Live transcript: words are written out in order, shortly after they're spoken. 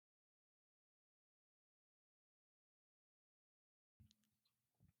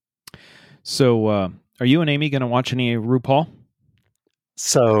So, are you and Amy going to watch any RuPaul?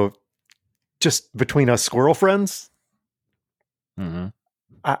 So, just between us squirrel friends, Mm-hmm.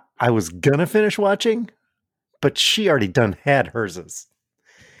 I was gonna finish watching, but she already had hers.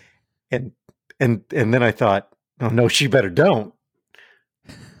 And then I thought, oh no, she better don't.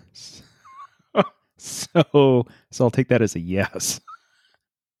 So I'll take that as a yes.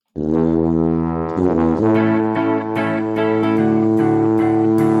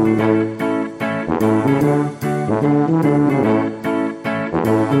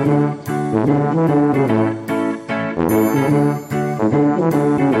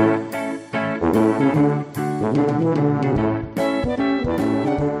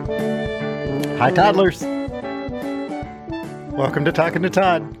 Hi, toddlers. Welcome to Talking to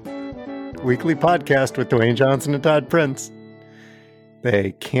Todd, weekly podcast with Dewayne Johnson and Todd Prince.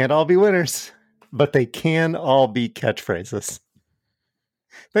 They can't all be winners, but they can all be catchphrases.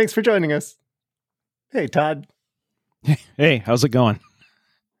 Thanks for joining us. Hey, Todd. Hey, how's it going?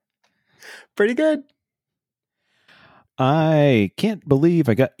 Pretty good. I can't believe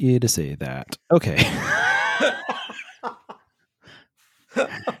I got you to say that. Okay.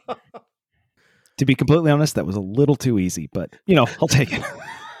 To be completely honest, that was a little too easy, but, I'll take it.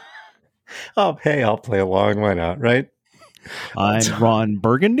 Oh, hey, I'll play along. Why not, right? I'm Ron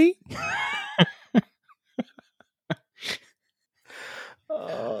Burgundy.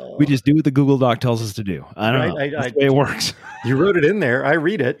 We just do what the Google Doc tells us to do. I don't know. That's the way it works. You wrote it in there. I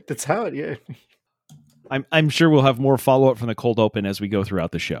read it. That's how it is. I'm sure we'll have more follow-up from the cold open as we go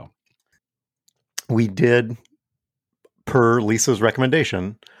throughout the show. We did, per Lisa's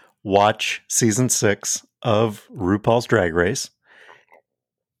recommendation, watch season 6 of RuPaul's Drag Race.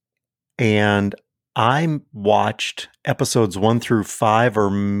 And I watched episodes 1 through 5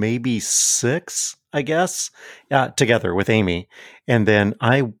 or maybe 6, I guess, together with Amy. And then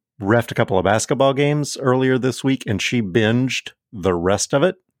I reffed a couple of basketball games earlier this week and she binged the rest of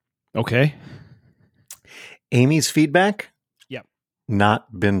it. Okay. Amy's feedback? Yep.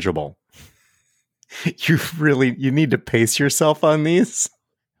 Not bingeable. You need to pace yourself on these.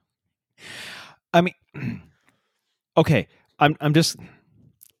 I mean, okay, I'm just,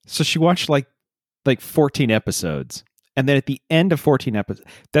 so she watched like 14 episodes, and then at the end of 14 episodes,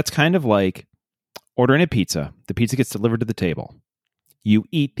 that's kind of like ordering a pizza. The pizza gets delivered to the table. You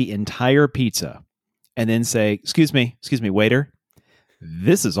eat the entire pizza and then say, excuse me, waiter,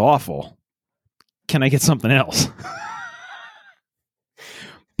 this is awful. Can I get something else?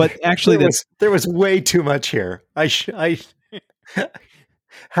 But actually, there was way too much here.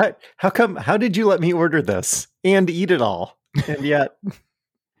 How did you let me order this and eat it all? And yet,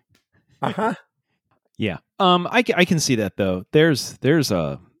 yeah. I can see that though. There's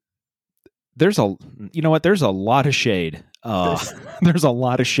a you know what? There's a lot of shade. There's a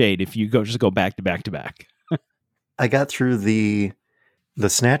lot of shade if you just go back to back to back. I got through the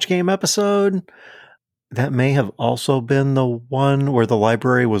Snatch Game episode. That may have also been the one where the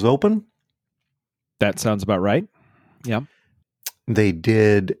library was open. That sounds about right. Yeah. They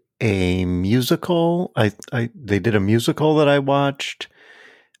did a musical. They did a musical that I watched.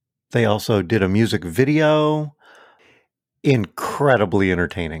 They also did a music video. Incredibly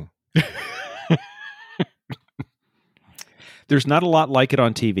entertaining. There's not a lot like it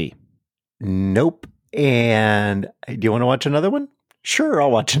on TV. Nope. And do you want to watch another one? Sure,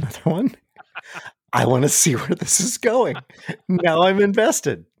 I'll watch another one. I want to see where this is going. Now I'm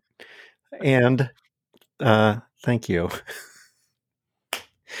invested. And thank you.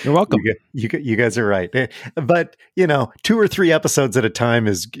 You're welcome. You guys are right. But, 2 or 3 episodes at a time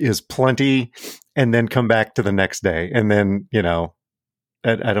is plenty, and then come back to the next day. And then, I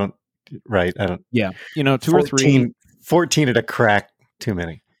don't. Yeah. 2 or 3. 14 at a crack, too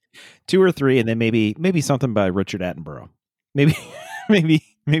many. 2 or 3, and then maybe something by Richard Attenborough.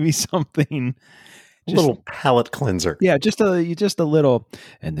 Maybe something. A little palate cleanser. Yeah, just a little.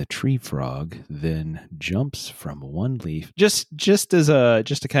 And the tree frog then jumps from one leaf, just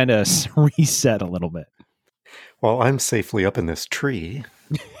to kind of reset a little bit. Well, I'm safely up in this tree.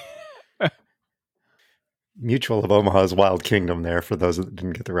 Mutual of Omaha's Wild Kingdom there, for those that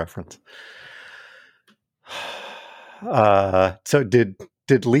didn't get the reference. So did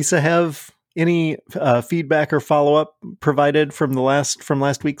Lisa have any feedback or follow-up provided from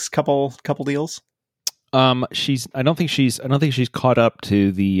last week's couple deals? I don't think she's caught up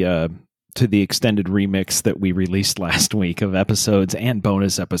to the extended remix that we released last week of episodes and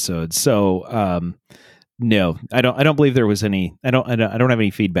bonus episodes. So, no, I don't believe there was any. I don't have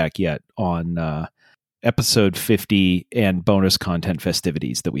any feedback yet on episode 50 and bonus content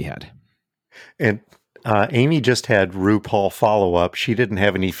festivities that we had. And Amy just had RuPaul follow up. She didn't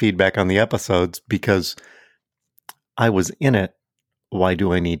have any feedback on the episodes because I was in it. Why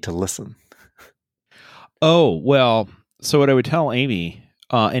do I need to listen? Oh, well, so what I would tell Amy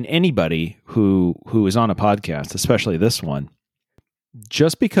and anybody who is on a podcast, especially this one,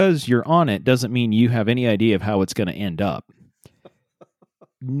 just because you're on it doesn't mean you have any idea of how it's going to end up.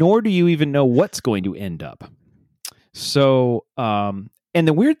 Nor do you even know what's going to end up. So, and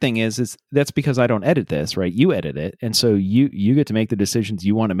the weird thing is that's because I don't edit this, right? You edit it. And so you get to make the decisions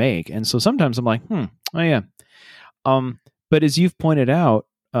you want to make. And so sometimes I'm like, oh yeah. But as you've pointed out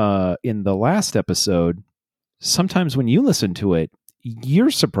in the last episode, sometimes when you listen to it,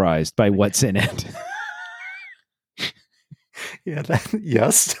 you're surprised by what's in it. Yeah.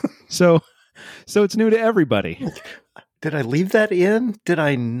 Yes. So it's new to everybody. Did I leave that in? Did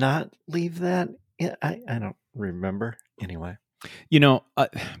I not leave that in? I don't remember. Anyway, the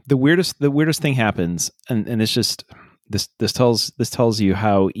weirdest thing happens, and it's just this tells you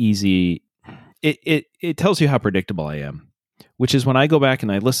how easy it tells you how predictable I am, which is when I go back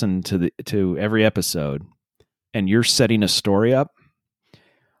and I listen to every episode, and you're setting a story up.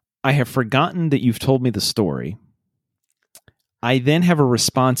 I have forgotten that you've told me the story. I then have a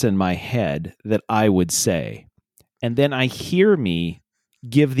response in my head that I would say. And then I hear me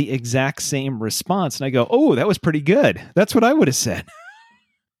give the exact same response. And I go, oh, that was pretty good. That's what I would have said.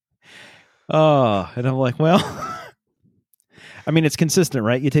 Oh, and I'm like, well, I mean, it's consistent,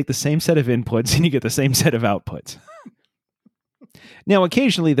 right? You take the same set of inputs and you get the same set of outputs. Now,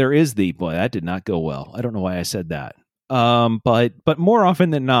 occasionally there is boy, that did not go well. I don't know why I said that. But more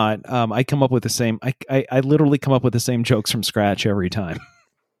often than not, I come up with the same, I literally come up with the same jokes from scratch every time.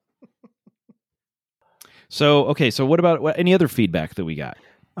 So, okay. So what about any other feedback that we got?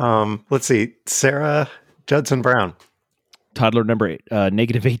 Let's see. Sarah Judson Brown. Toddler number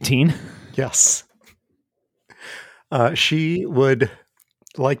 -18. Yes. She would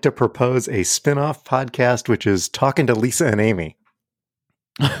like to propose a spin-off podcast, which is Talking to Lisa and Amy.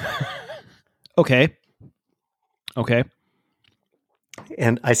 Okay.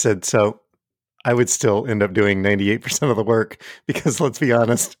 And I said, so I would still end up doing 98% of the work because let's be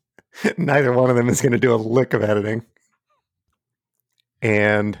honest, neither one of them is going to do a lick of editing.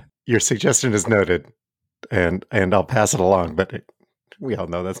 And your suggestion is noted, and I'll pass it along, but we all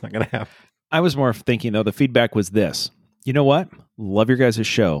know that's not going to happen. I was more thinking, though, the feedback was this. You know what? Love your guys'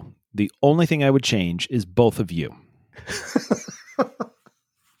 show. The only thing I would change is both of you.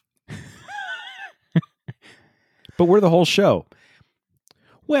 But we're the whole show.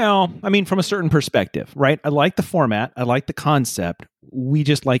 Well, I mean, from a certain perspective, right? I like the format. I like the concept. We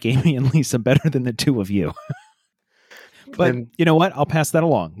just like Amy and Lisa better than the two of you. But you know what? I'll pass that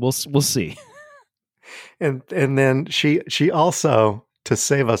along. We'll see. And then she also, to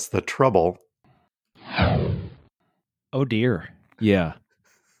save us the trouble. Oh dear. Yeah.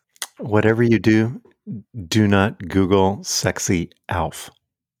 Whatever you do, do not Google Sexy ALF.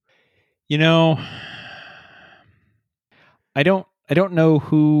 I don't know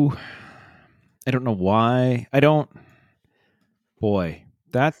who, I don't know why. Boy,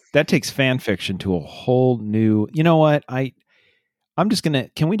 that takes fan fiction to a whole new, you know what? I'm just going to,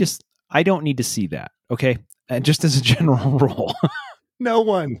 I don't need to see that. Okay. And just as a general rule. No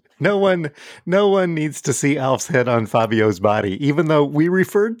one needs to see Alf's head on Fabio's body, even though we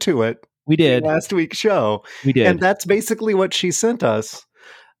referred to it. We did. In last week's show. We did. And that's basically what she sent us.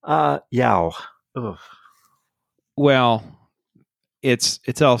 Yow. Ugh. Well, it's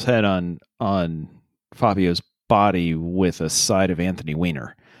Alf's head on Fabio's body with a side of Anthony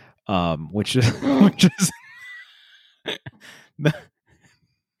Weiner, which is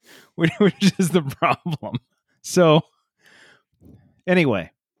which is the problem. So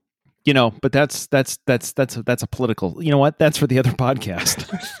anyway, but that's a political. You know what? That's for the other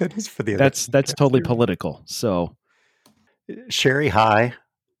podcast. That is for the other. That's totally political. So Sherry High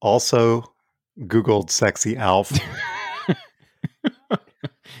also Googled Sexy ALF.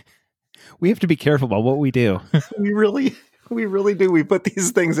 We have to be careful about what we do. We really do. We put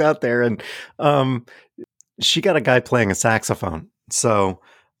these things out there, and she got a guy playing a saxophone, so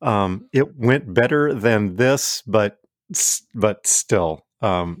it went better than this, but still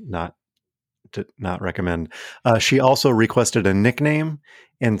not recommend. She also requested a nickname,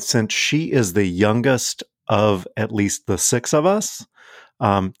 and since she is the youngest of at least the six of us,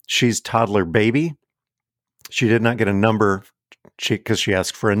 she's Toddler Baby. She did not get a number because she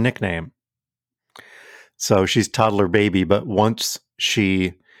asked for a nickname. So she's Toddler Baby, but once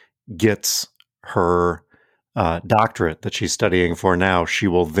she gets her doctorate that she's studying for now, she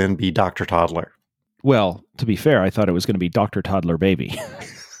will then be Dr. Toddler. Well, to be fair, I thought it was going to be Dr. Toddler Baby.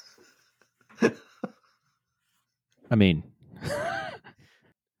 I mean,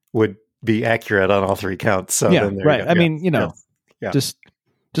 would be accurate on all three counts. So yeah, then there right. you go. I mean, you know, Yeah. just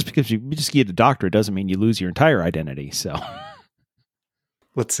because you just get a doctorate doesn't mean you lose your entire identity. So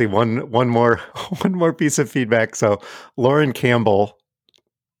Let's see one more piece of feedback. So Lauren Campbell,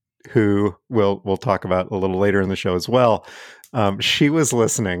 who we'll talk about a little later in the show as well, she was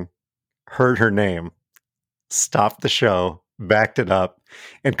listening, heard her name, stopped the show, backed it up,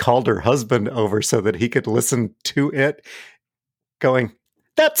 and called her husband over so that he could listen to it, going,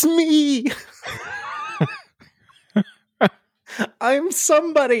 "That's me. I'm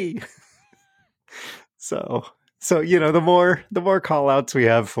somebody." So you know, the more call outs we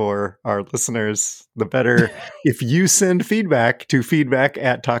have for our listeners, the better. If you send feedback to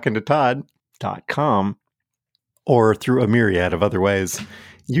feedback@talkingtotodd.com or through a myriad of other ways,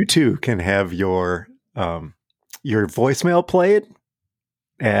 you too can have your voicemail played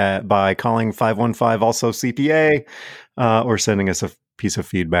by calling 515 also CPA or sending us a piece of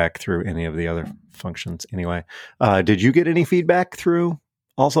feedback through any of the other functions. Anyway, did you get any feedback through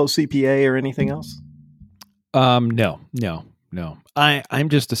also CPA or anything else? No. I'm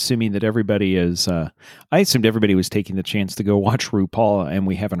just assuming that everybody is. I assumed everybody was taking the chance to go watch RuPaul, and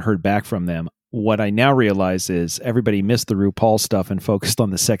we haven't heard back from them. What I now realize is everybody missed the RuPaul stuff and focused on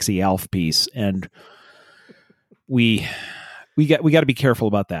the Sexy ALF piece, and we got to be careful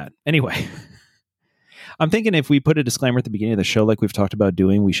about that. Anyway, I'm thinking if we put a disclaimer at the beginning of the show, like we've talked about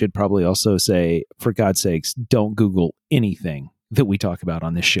doing, we should probably also say, for God's sakes, don't Google anything that we talk about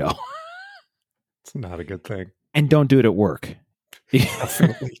on this show. It's not a good thing. And don't do it at work.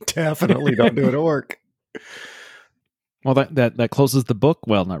 Definitely don't do it at work. Well, that closes the book.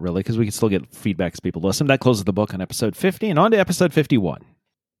 Well, not really, because we can still get feedback as people listen. That closes the book on episode 50, and on to episode 51.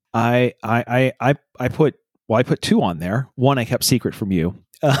 I put 2 on there. One I kept secret from you,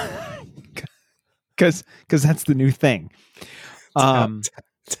 because that's the new thing. That's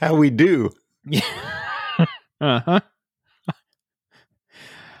how we do. Yeah.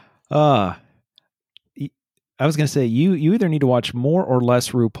 I was going to say, you either need to watch more or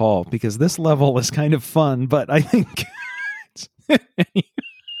less RuPaul, because this level is kind of fun, but I think...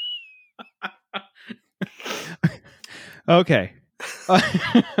 Okay.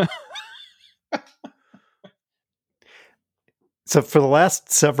 So for the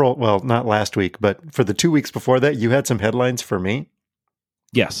last several, well, not last week, but for the 2 weeks before that, you had some headlines for me.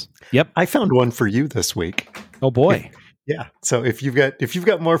 Yes. Yep. I found one for you this week. Oh boy. Yeah. So if you've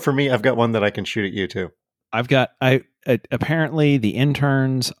got more for me, I've got one that I can shoot at you too. Apparently the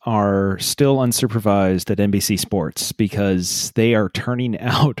interns are still unsupervised at NBC Sports because they are turning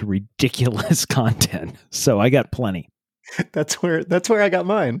out ridiculous content. So I got plenty. That's where I got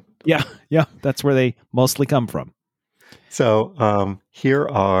mine. Yeah. That's where they mostly come from. So here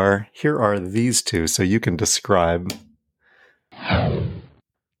are these two, so you can describe.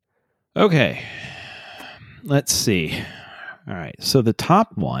 Okay. Let's see. All right. So the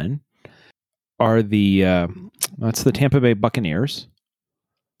top one are that's the Tampa Bay Buccaneers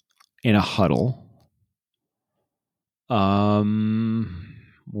in a huddle.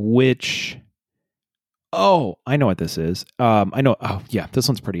 Which, I know what this is. I know. Oh yeah, this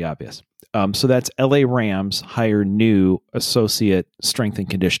one's pretty obvious. So that's LA Rams hire new associate strength and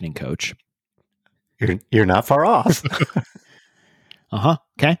conditioning coach. You're not far off.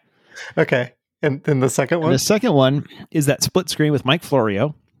 Okay. Okay. And then the second one? And the second one is that split screen with Mike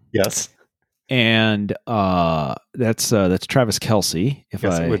Florio. Yes. And that's Travis Kelce.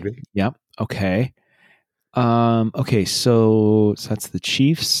 It would be. Yep. Okay. Okay. So that's the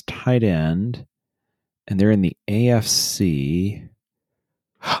Chiefs tight end, and they're in the AFC.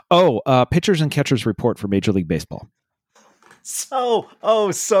 Pitchers and catchers report for Major League Baseball. So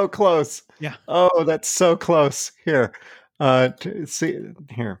close. Yeah. Oh, that's so close. Here. See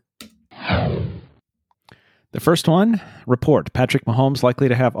here. The first one, report Patrick Mahomes likely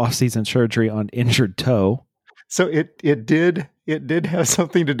to have off-season surgery on injured toe. So it did have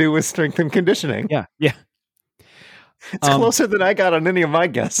something to do with strength and conditioning. Yeah. It's closer than I got on any of my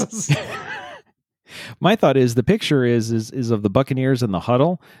guesses. My thought is the picture is of the Buccaneers in the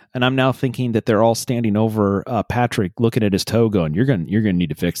huddle, and I'm now thinking that they're all standing over Patrick, looking at his toe, going, "You're gonna need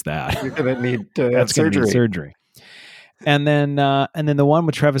to fix that. You're gonna need that's surgery." Gonna need surgery. And then the one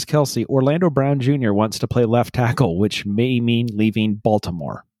with Travis Kelce, Orlando Brown Jr. wants to play left tackle, which may mean leaving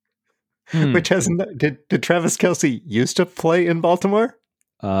Baltimore. Which hasn't did Travis Kelce used to play in Baltimore?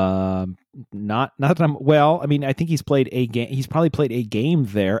 Not that I'm well. I mean, I think he's played a game. He's probably played a game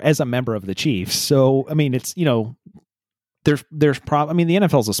there as a member of the Chiefs. So I mean, it's there's I mean, the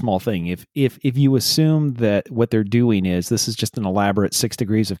NFL is a small thing. If you assume that what they're doing is this is just an elaborate 6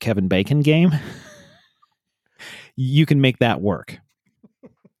 Degrees of Kevin Bacon game. you can make that work.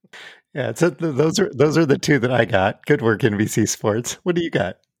 Yeah, so those are the two that I got. Good work, NBC Sports. What do you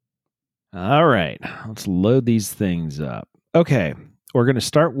got? All right, let's load these things up. Okay, we're gonna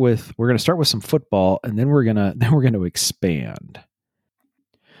start with some football, and then we're gonna expand.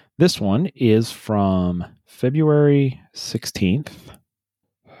 This one is from February 16th.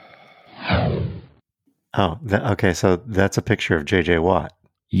 Oh, okay. So that's a picture of J.J. Watt.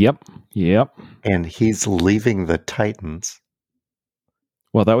 Yep. And he's leaving the Titans.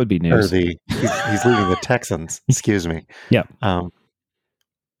 Well, that would be news. Or he's leaving the Texans. Excuse me. Yeah.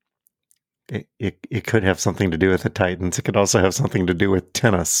 It could have something to do with the Titans. It could also have something to do with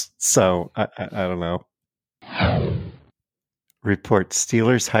tennis. So I don't know. Report: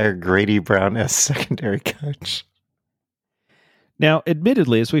 Steelers hire Grady Brown as secondary coach. Now,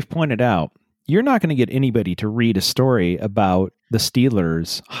 admittedly, as we've pointed out, you're not going to get anybody to read a story about the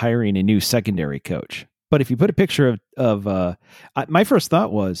Steelers hiring a new secondary coach. But if you put a picture of my first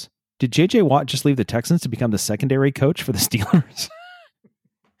thought was, did J.J. Watt just leave the Texans to become the secondary coach for the Steelers?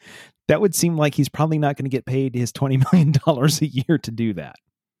 That would seem like he's probably not going to get paid his $20 million a year to do that.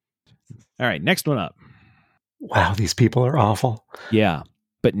 All right, next one up. Wow, these people are awful. Yeah,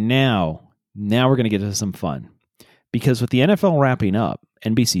 but now we're going to get to some fun. Because with the NFL wrapping up,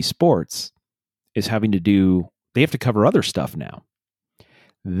 NBC Sports is having to they have to cover other stuff now.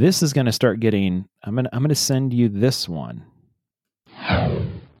 This is going to start getting, I'm going to send you this one. And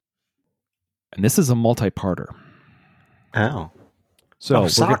this is a multi-parter. Oh. So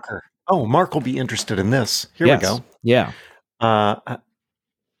soccer. Mark will be interested in this. Here we go. Yeah. I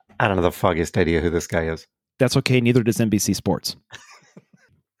don't know the foggiest idea who this guy is. That's okay. Neither does NBC Sports.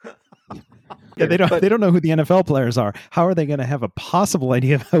 Yeah, they don't know who the NFL players are. How are they going to have a possible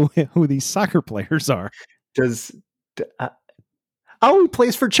idea of who these soccer players are? He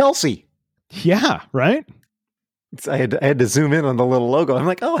plays for Chelsea. Yeah, right? I had to zoom in on the little logo. I'm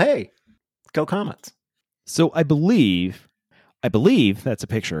like, oh, hey, go Comets. So I believe that's a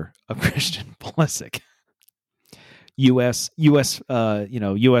picture of Christian Pulisic. U.S.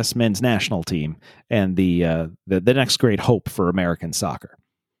 men's national team and the next great hope for American soccer.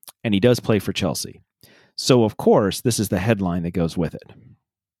 And he does play for Chelsea. So, of course, this is the headline that goes with it.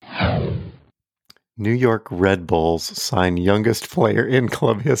 New York Red Bulls sign youngest player in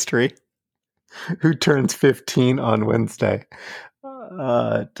club history who turns 15 on Wednesday.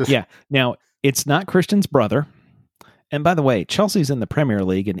 Yeah. Now, it's not Christian's brother. And by the way, Chelsea's in the Premier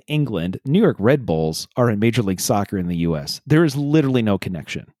League in England. New York Red Bulls are in Major League Soccer in the U.S. There is literally no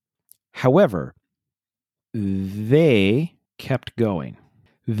connection. However, they kept going.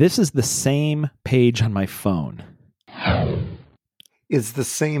 This is the same page on my phone. It's the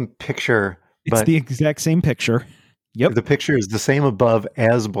same picture. It's the exact same picture. Yep. The picture is the same above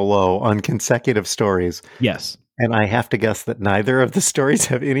as below on consecutive stories. Yes. And I have to guess that neither of the stories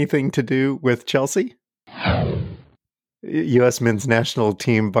have anything to do with Chelsea. U.S. men's national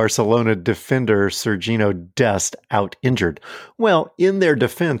team Barcelona defender Sergino Dest out injured. Well, in their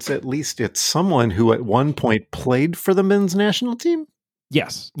defense, at least it's someone who at one point played for the men's national team.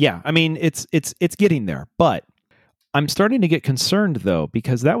 Yes. Yeah. I mean, it's getting there, but I'm starting to get concerned though,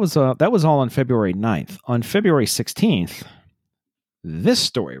 because that was all on February 9th. On February 16th, this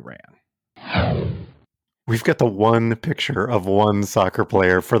story ran. We've got the one picture of one soccer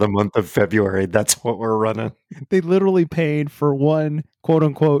player for the month of February. That's what we're running. They literally paid for one quote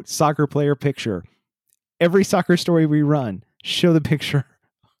unquote soccer player picture. Every soccer story we run, show the picture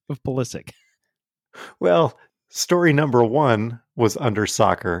of Pulisic. Well, story number 1 was under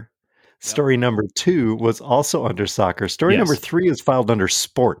soccer. Story number 2 was also under soccer. Story number 3 is filed under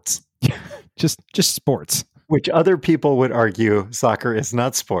sports. just sports. Which other people would argue soccer is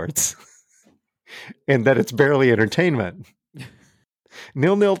not sports. And that it's barely entertainment.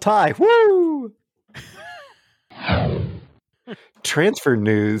 0-0 tie. Woo! Transfer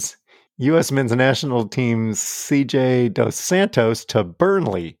news. U.S. men's national team CJ Dos Santos to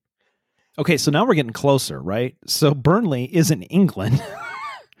Burnley. Okay, so now we're getting closer, right? So Burnley is in England.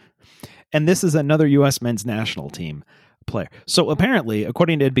 And this is another U.S. men's national team player. So apparently,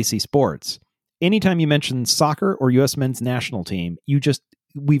 according to NBC Sports, anytime you mention soccer or U.S. men's national team,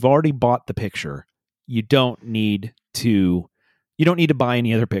 we've already bought the picture. You don't need to buy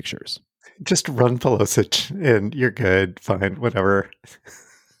any other pictures. Just run Pulisic and you're good. Fine, whatever.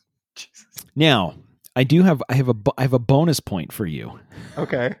 Now, I have a bonus point for you.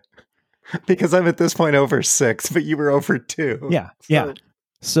 Okay. Because I'm at this point over 6, but you were over 2. Yeah. Yeah.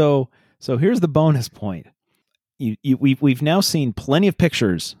 So here's the bonus point. We've now seen plenty of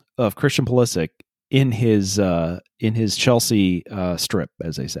pictures of Christian Pulisic in his Chelsea strip,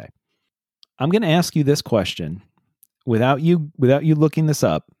 as they say. I'm going to ask you this question, without you looking this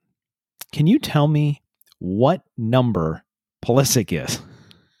up, can you tell me what number Pulisic is?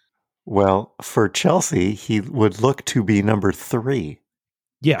 Well, for Chelsea, he would look to be number 3.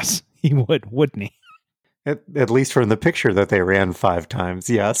 Yes, he would, wouldn't he? At least from the picture that they ran 5 times,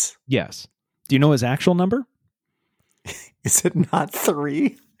 yes. Yes. Do you know his actual number? Is it not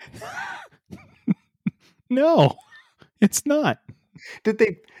 3? No, it's not. Did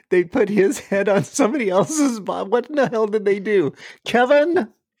they put his head on somebody else's body? What in the hell did they do?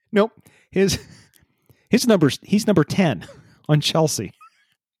 Kevin? Nope. His numbers, he's number 10 on Chelsea.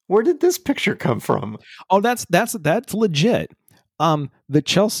 Where did this picture come from? Oh, that's legit. The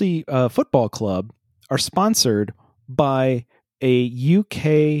Chelsea Football Club are sponsored by a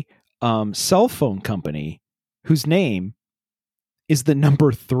UK cell phone company whose name is the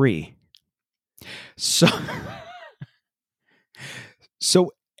number 3. So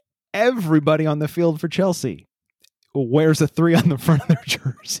everybody on the field for Chelsea wears a 3 on the front of their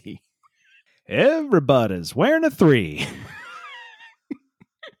jersey. Everybody's wearing a 3.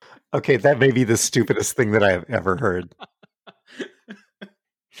 Okay, that may be the stupidest thing that I have ever heard.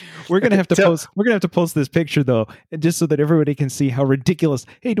 We're gonna have to post this picture though, just so that everybody can see how ridiculous.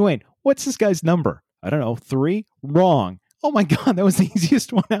 Hey, Dewayne, what's this guy's number? I don't know. 3? Wrong. Oh my God, that was the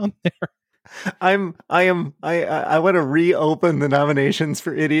easiest one out there. I want to reopen the nominations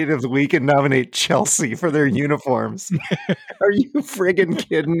for Idiot of the Week and nominate Chelsea for their uniforms. Are you friggin'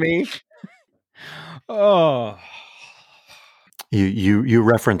 kidding me? Oh, you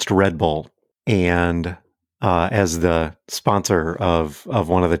referenced Red Bull and as the sponsor of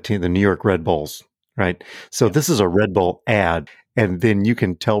one of the New York Red Bulls, right? So This is a Red Bull ad, and then you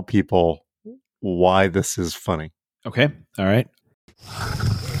can tell people why this is funny. Okay. All right.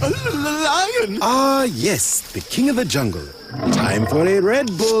 A lion! Ah, yes, the king of the jungle. Time for a Red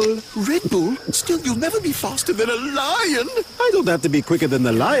Bull. Red Bull? Still, you'll never be faster than a lion. I don't have to be quicker than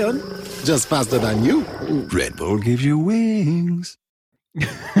the lion, just faster than you. Red Bull gives you wings.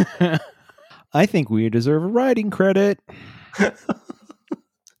 I think we deserve a writing credit.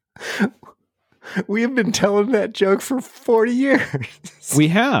 We have been telling that joke for 40 years. We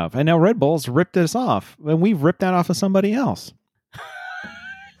have. And now Red Bull's ripped us off. And we've ripped that off of somebody else.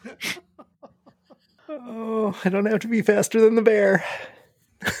 Oh, I don't have to be faster than the bear.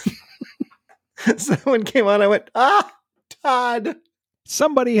 Someone came on, I went, Todd.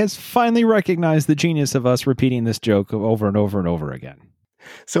 Somebody has finally recognized the genius of us repeating this joke over and over and over again.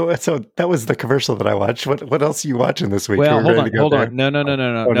 So that was the commercial that I watched. What else are you watching this week? Well, hold on. No.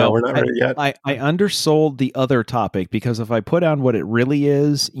 No, we're not ready yet. I undersold the other topic because if I put on what it really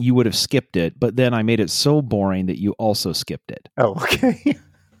is, you would have skipped it. But then I made it so boring that you also skipped it. Oh, okay.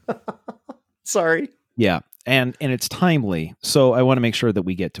 Sorry. Yeah, and it's timely, so I want to make sure that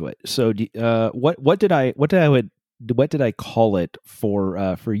we get to it. So, what did I call it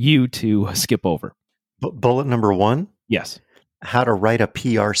for you to skip over? Bullet number 1. Yes. How to write a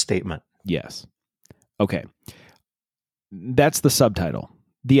PR statement. Yes. Okay. That's the subtitle.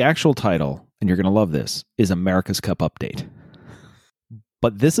 The actual title, and you're going to love this, is America's Cup Update.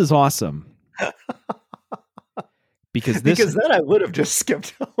 But this is awesome. Because that I would have just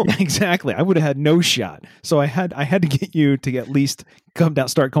skipped over. Exactly. I would have had no shot. So I had to get you to at least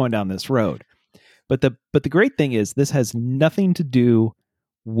start going down this road. But the great thing is this has nothing to do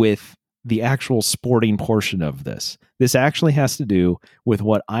with the actual sporting portion of this. This actually has to do with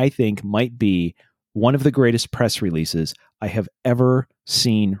what I think might be one of the greatest press releases I have ever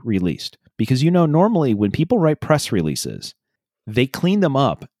seen released. Because normally when people write press releases, they clean them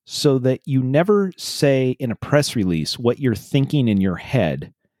up so that you never say in a press release what you're thinking in your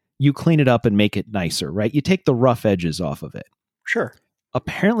head. You clean it up and make it nicer, right? You take the rough edges off of it. Sure.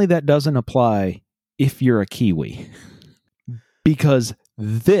 Apparently that doesn't apply if you're a Kiwi, because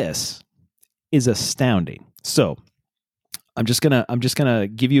this is astounding. So I'm just gonna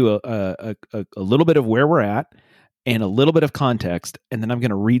give you a little bit of where we're at and a little bit of context, and then I'm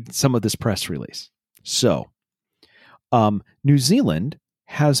gonna read some of this press release. So, New Zealand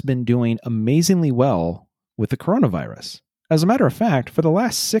has been doing amazingly well with the coronavirus. As a matter of fact, for the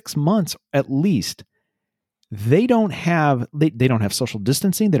last 6 months at least, they don't have social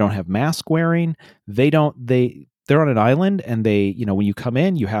distancing. They don't have mask wearing. They're on an island, and when you come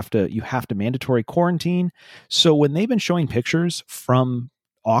in, you have to mandatory quarantine. So when they've been showing pictures from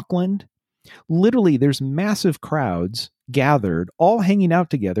Auckland, literally there's massive crowds gathered, all hanging out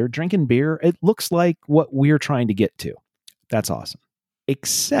together, drinking beer. It looks like what we're trying to get to. That's awesome.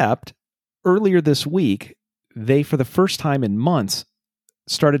 Except earlier this week, they, for the first time in months,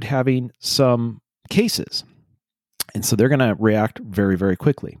 started having some cases. And so they're going to react very, very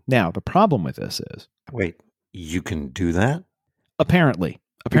quickly. Now, the problem with this is... Wait, You can do that? Apparently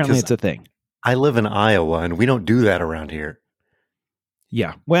Because it's a thing. I live in Iowa and we don't do that around here.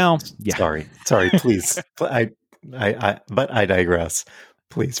 Yeah. Well, yeah. Sorry, please. But I digress.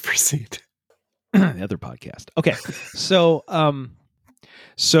 Please proceed. The other podcast. Okay. So,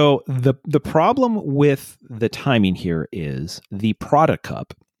 so the problem with the timing here is the Prada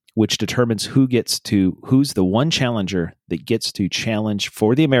Cup, which determines who's the one challenger that gets to challenge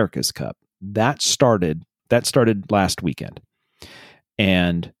for the America's Cup. That started last weekend.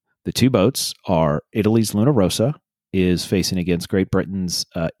 And the two boats are Italy's Luna Rossa is facing against Great Britain's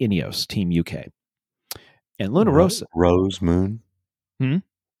Ineos, Team UK. And Luna Rossa. Rose Moon? Luna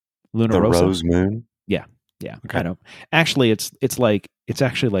the Rossa? Rose Moon? Yeah. Okay. I know. Actually, it's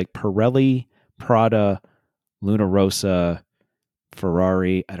actually like Pirelli, Prada, Luna Rossa,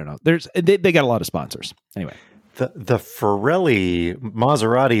 Ferrari. I don't know. They got a lot of sponsors. Anyway. The Ferrari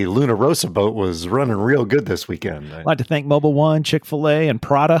Maserati Luna Rossa boat was running real good this weekend. I'd like to thank Mobil One, Chick-fil-A, and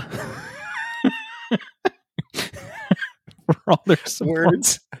Prada for all their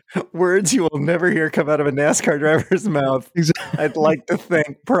support. Words you will never hear come out of a NASCAR driver's mouth. Exactly. I'd like to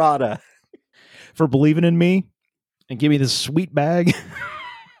thank Prada for believing in me and give me this sweet bag.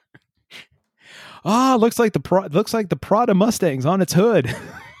 Looks like the Prada Mustang's on its hood.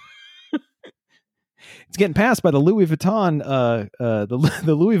 It's getting passed by the Louis Vuitton,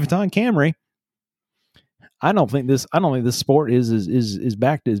 the Louis Vuitton Camry. I don't think this sport is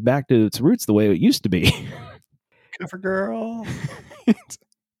back to its roots the way it used to be. Cover girl.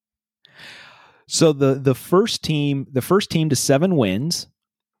 So the first team to 7 wins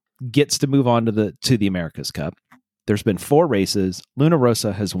gets to move on to the America's Cup. There's been 4 races. Luna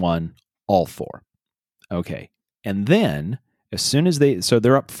Rossa has won all 4. Okay, and then as soon as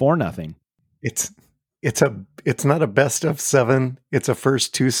they're up 4-0. It's not a best of 7. It's a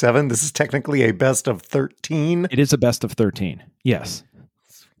first 2-7. This is technically a best of 13. It is a best of 13. Yes.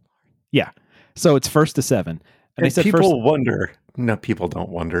 Yeah. So it's first to 7. And they said people wonder. No, people don't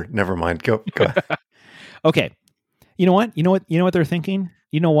wonder. Never mind. Go ahead. Okay. You know what they're thinking?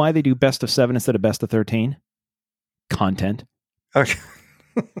 You know why they do best of 7 instead of best of 13? Content. Okay.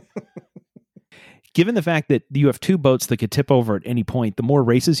 Given the fact that you have 2 boats that could tip over at any point, the more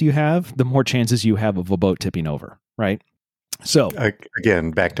races you have, the more chances you have of a boat tipping over, right? So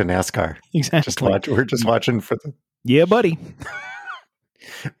again, back to NASCAR. Exactly. We're just watching for the. Yeah, buddy.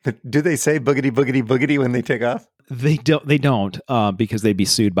 Do they say boogity boogity boogity when they take off? They don't, because they'd be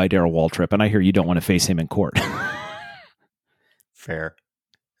sued by Darrell Waltrip, and I hear you don't want to face him in court. Fair.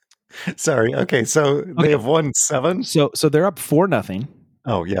 Sorry. Okay, so they have won 7. So they're up 4-0.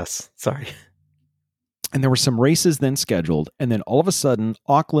 Oh yes. Sorry. And there were some races then scheduled. And then all of a sudden,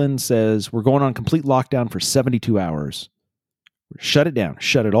 Auckland says, we're going on complete lockdown for 72 hours. Shut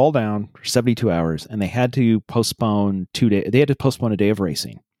it all down for 72 hours. And they had to postpone 2 days. They had to postpone a day of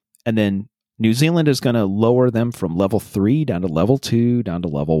racing. And then New Zealand is going to lower them from level 3 down to level 2, down to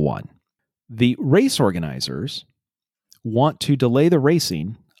level 1. The race organizers want to delay the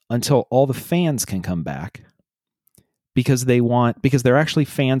racing until all the fans can come back. Because they're actually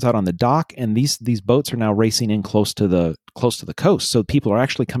fans out on the dock, and these boats are now racing in close to the coast. So people are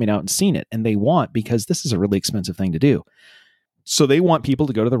actually coming out and seeing it, and because this is a really expensive thing to do. So they want people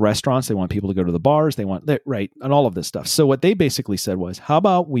to go to the restaurants, they want people to go to the bars, right, and all of this stuff. So what they basically said was, how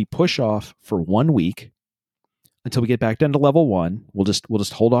about we push off for 1 week until we get back down to level 1? We'll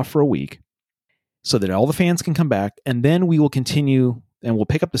just hold off for a week so that all the fans can come back, and then we will continue and we'll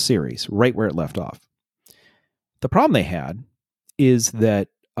pick up the series right where it left off. The problem they had is that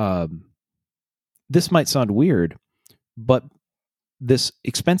this might sound weird, but this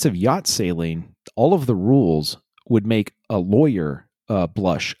expensive yacht sailing, all of the rules would make a lawyer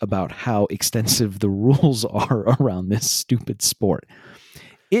blush about how extensive the rules are around this stupid sport.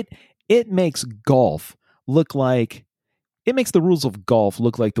 It makes golf look like it makes the rules of golf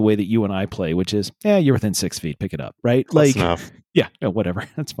look like the way that you and I play, which is, you're within 6 feet, pick it up, right? Close enough. Yeah, whatever.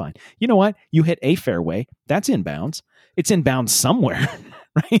 That's fine. You know what? You hit a fairway. That's inbounds. It's inbounds somewhere,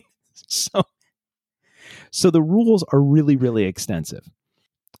 right? So the rules are really, really extensive.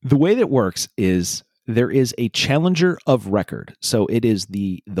 The way that works is there is a challenger of record. So it is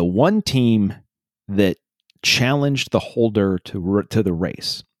the one team that challenged the holder to the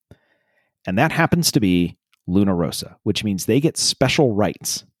race. And that happens to be Luna Rossa, which means they get special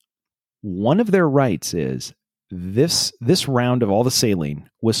rights. One of their rights is this round of all the sailing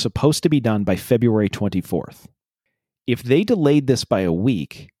was supposed to be done by February 24th. If they delayed this by a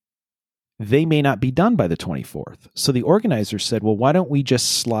week, they may not be done by the 24th. So the organizers said, well, why don't we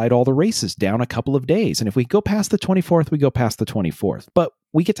just slide all the races down a couple of days? And if we go past the 24th, we go past the 24th. But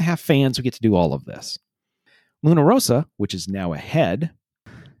we get to have fans, we get to do all of this. Luna Rosa, which is now ahead,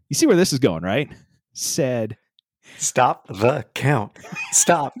 you see where this is going, right? Said, Stop the count.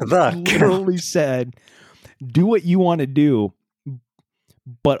 Stop the literally count. said, do what you want to do,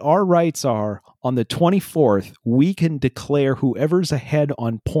 but our rights are on the 24th, we can declare whoever's ahead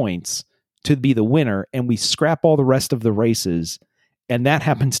on points to be the winner, and we scrap all the rest of the races, and that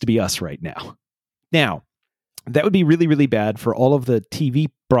happens to be us right now. Now, that would be really, really bad for all of the TV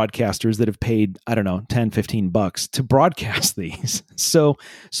broadcasters that have paid, I don't know, 10, 15 bucks to broadcast these. So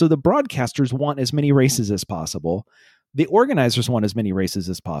the broadcasters want as many races as possible. The organizers want as many races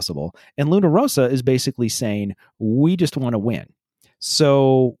as possible. And Luna Rosa is basically saying, we just want to win.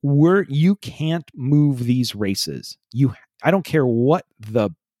 So you can't move these races. I don't care what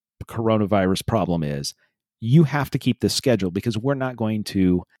the coronavirus problem is. You have to keep this schedule because we're not going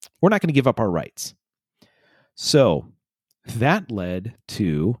to give up our rights. So that led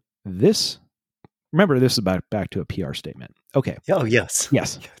to this. Remember, this is back to a PR statement. Okay. Oh, yes.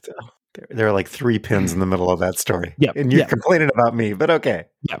 Yes. There are like 3 pins in the middle of that story. Yeah. And you're complaining about me, but okay.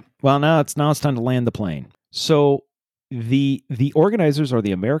 Yeah. Well, now it's time to land the plane. So the organizers are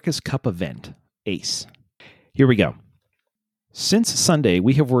the America's Cup event, ACE. Here we go. Since Sunday,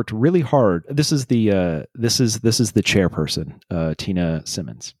 we have worked really hard. This is the chairperson, Tina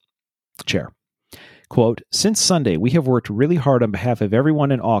Simmons, chair. Quote, since Sunday, we have worked really hard on behalf of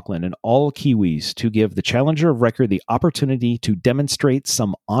everyone in Auckland and all Kiwis to give the challenger of record the opportunity to demonstrate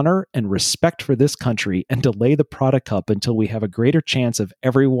some honor and respect for this country and delay the Prada Cup until we have a greater chance of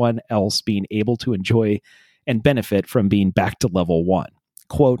everyone else being able to enjoy and benefit from being back to level 1.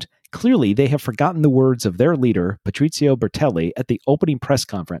 Quote, clearly, they have forgotten the words of their leader, Patrizio Bertelli, at the opening press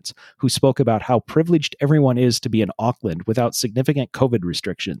conference, who spoke about how privileged everyone is to be in Auckland without significant COVID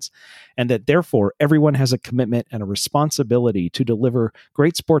restrictions, and that therefore everyone has a commitment and a responsibility to deliver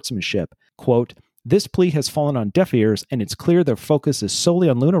great sportsmanship. Quote, this plea has fallen on deaf ears, and it's clear their focus is solely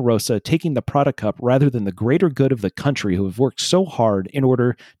on Luna Rosa taking the Prada Cup rather than the greater good of the country who have worked so hard in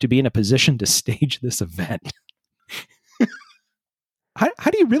order to be in a position to stage this event.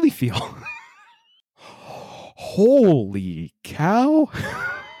 How do you really feel? Holy cow.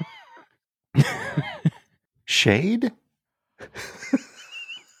 Shade?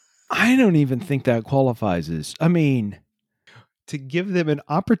 I don't even think that qualifies as, to give them an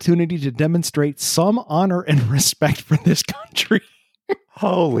opportunity to demonstrate some honor and respect for this country.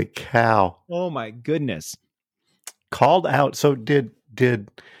 Holy cow. Oh my goodness. Called out. So did the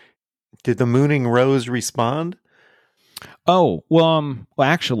Mooning Rose respond? Oh, well,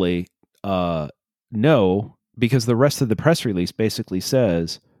 actually, no, because the rest of the press release basically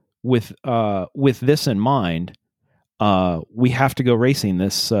says, with this in mind, we have to go racing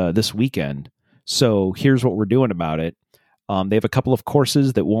this weekend. So here's what we're doing about it. They have a couple of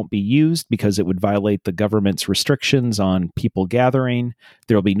courses that won't be used because it would violate the government's restrictions on people gathering.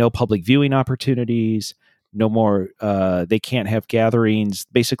 There will be no public viewing opportunities. No more. They can't have gatherings.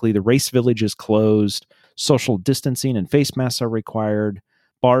 Basically, the race village is closed. Social distancing and face masks are required.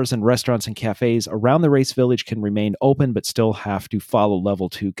 Bars and restaurants and cafes around the race village can remain open, but still have to follow level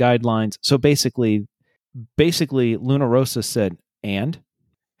 2 guidelines. So basically, Luna Rosa said, and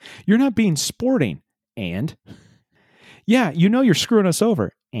you're not being sporting. And yeah, you're screwing us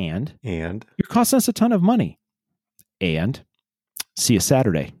over. And you're costing us a ton of money. And see you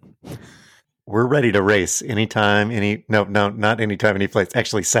Saturday. We're ready to race anytime, not anytime, any place.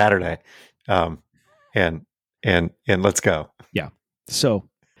 Actually, Saturday. And let's go. Yeah. So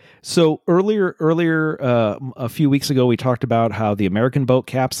earlier, a few weeks ago, we talked about how the American boat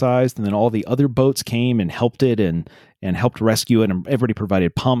capsized, and then all the other boats came and helped it and helped rescue it, and everybody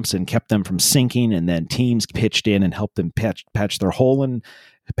provided pumps and kept them from sinking, and then teams pitched in and helped them patch the hole in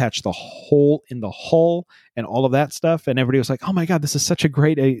the hull and all of that stuff. And everybody was like, "Oh my God, this is such a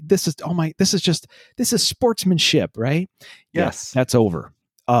great! This is sportsmanship, right?" Yes, yeah, that's over.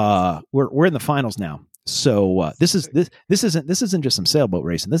 We're in the finals now. So this isn't just some sailboat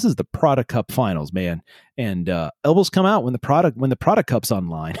racing. This is the Prada Cup finals, man. And elbows come out when the Prada Cup's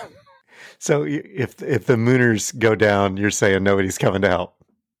online. So if the Mooners go down, you're saying nobody's coming to help.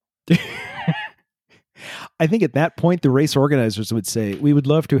 I think at that point, the race organizers would say, we would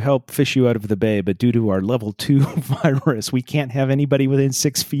love to help fish you out of the bay, but due to our level 2 virus, we can't have anybody within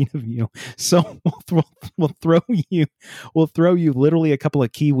 6 feet of you. So we'll throw you literally a couple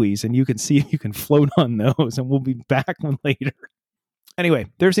of Kiwis, and you can see if you can float on those, and we'll be back later. Anyway,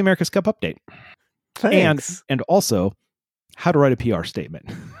 there's the America's Cup update. Thanks. And also how to write a PR statement.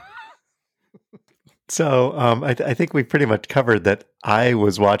 So I think we pretty much covered that. I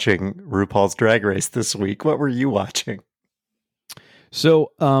was watching RuPaul's Drag Race this week. What were you watching?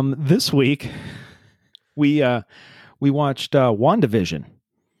 So this week we watched WandaVision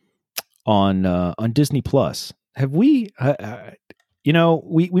on Disney Plus. Have we?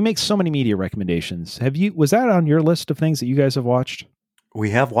 We make so many media recommendations. Was that on your list of things that you guys have watched?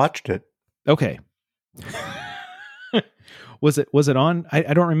 We have watched it. Okay. Was it on?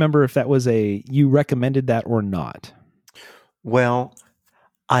 I don't remember if that was you recommended that or not. Well,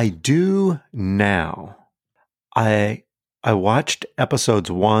 I do now. I watched episodes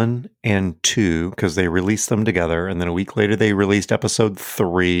 1 and 2 because they released them together, and then a week later they released episode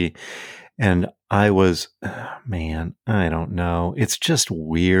 3. And I was, man, I don't know. It's just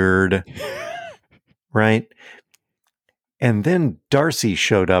weird, right? And then Darcy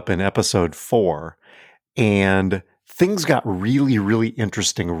showed up in episode 4, and things got really, really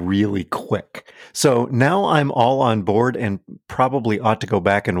interesting really quick. So now I'm all on board and probably ought to go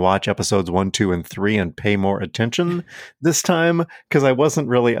back and watch episodes 1, 2, and 3 and pay more attention this time, because I wasn't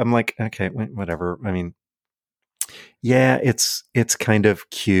really, I'm like, okay, whatever. I mean, yeah, it's kind of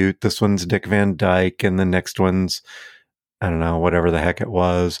cute. This one's Dick Van Dyke, and the next one's, I don't know, whatever the heck it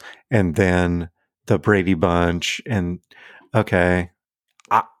was. And then the Brady Bunch. And okay,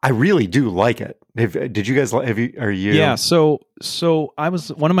 I really do like it. Did you guys, are you? Yeah. So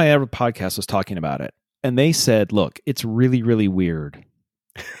one of my other podcasts was talking about it, and they said, look, it's really, really weird.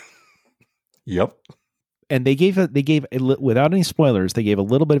 Yep. And they gave without any spoilers, they gave a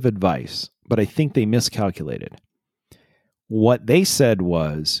little bit of advice, but I think they miscalculated. What they said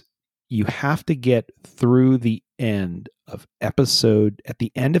was, you have to get through the end of episode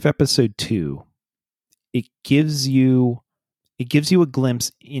 2. It gives you a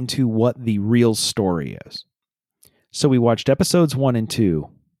glimpse into what the real story is. So we watched episodes 1 and 2,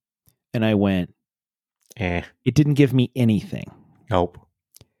 and I went, it didn't give me anything. Nope.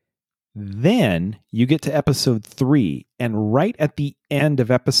 Then you get to episode 3, and right at the end of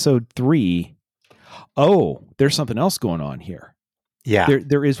episode 3, oh, there's something else going on here. Yeah.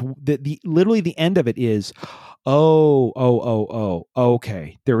 There is literally the end of it is, okay,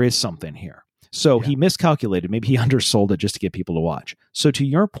 there is something here. So he miscalculated. Maybe he undersold it just to get people to watch. So to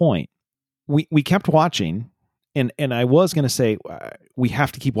your point, we kept watching, and I was going to say we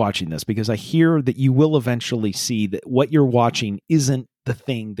have to keep watching this, because I hear that you will eventually see that what you're watching isn't the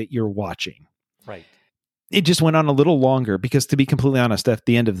thing that you're watching. Right. It just went on a little longer, because to be completely honest, at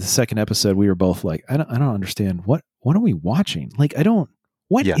the end of the second episode, we were both like, I don't understand. What are we watching? Like,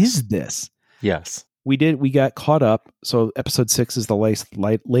 what is this? Yes. We got caught up. So episode 6 is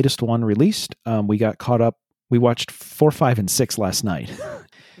the latest one released. We got caught up. We watched 4, 5, and 6 last night.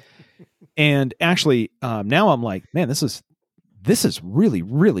 And actually, now I'm like, man, this is really,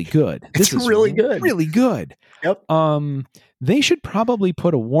 really good. This is really good. Really good. Yep. They should probably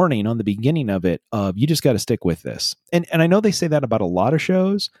put a warning on the beginning of it of, you just got to stick with this. And I know they say that about a lot of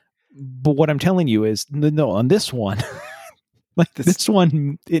shows, but what I'm telling you is, no, on this one, like this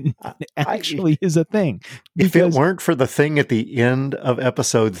one, it actually is a thing. If it weren't for the thing at the end of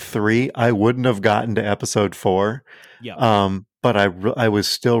episode 3, I wouldn't have gotten to episode 4. Yeah. But I was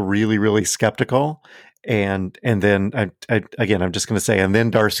still really, really skeptical. And then I'm just going to say, and then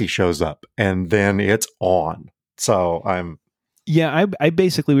Darcy shows up, and then it's on. So Yeah,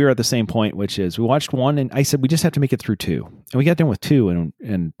 we were at the same point, which is we watched 1, and I said we just have to make it through 2, and we got done with 2,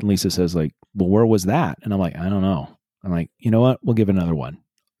 and Lisa says, like, well, where was that? And I'm like, I don't know. I'm like, you know what? We'll give it another one.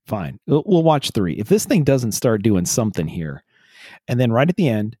 Fine, we'll watch 3. If this thing doesn't start doing something here, and then right at the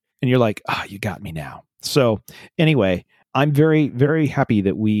end, and you're like, you got me now. So anyway, I'm very, very happy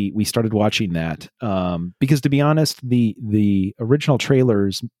that we started watching that, because to be honest, the original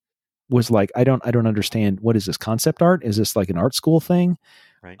trailers was like, I don't understand. What is this, concept art? Is this like an art school thing?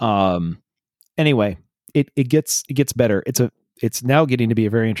 Right. Anyway, it gets better. It's now getting to be a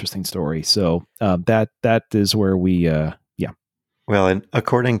very interesting story. So that is where we Well, and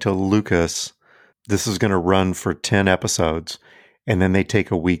according to Lucas, this is going to run for 10 episodes, and then they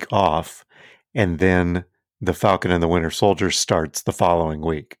take a week off, and then The Falcon and the Winter Soldier starts the following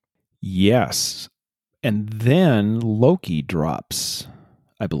week. Yes. And then Loki drops,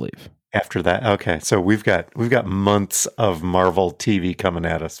 I believe. After that, okay. So we've got months of Marvel TV coming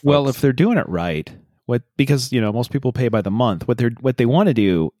at us, folks. Well, if they're doing it right, because most people pay by the month. What they want to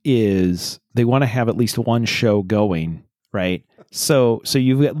do is they want to have at least one show going, right? So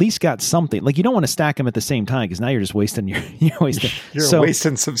you've at least got something. Like, you don't want to stack them at the same time, because now you're just wasting you're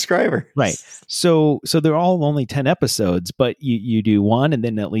wasting subscribers, right? So they're all only 10 episodes, but you do one, and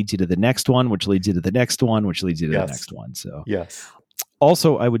then that leads you to the next one, which leads you to the next one, which leads you to the next one. So yes.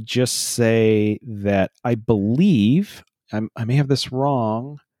 Also, I would just say that I believe, I may have this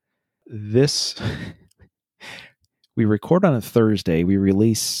wrong, we record on a Thursday, we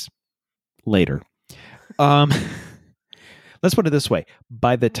release later. Um, let's put it this way.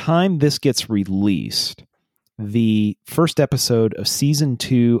 By the time this gets released, the first episode of season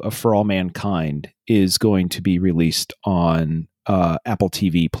 2 of For All Mankind is going to be released on Apple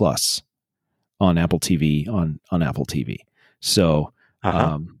TV Plus, on Apple TV, on Apple TV. So,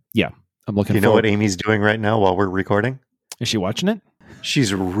 yeah, I'm looking. You know what Amy's doing right now while we're recording? Is she watching it?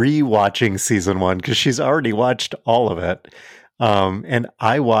 She's rewatching season 1 because she's already watched all of it. And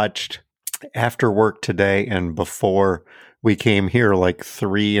I watched after work today and before we came here, like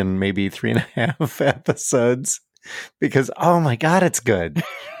 3 and maybe 3.5 episodes because, oh my God, it's good.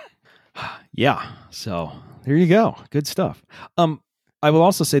 Yeah. So there you go. Good stuff. I will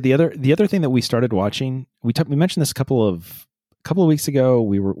also say the other thing that we started watching, we mentioned this a couple of weeks ago.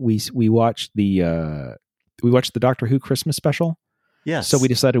 We watched the Doctor Who Christmas special. Yes. So we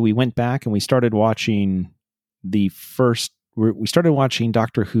decided we went back and we started watching we started watching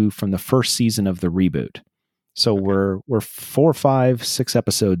Doctor Who from the first season of the reboot. So we're 4, 5, 6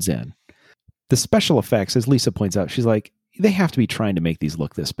 episodes in. The special effects, as Lisa points out, she's like, they have to be trying to make these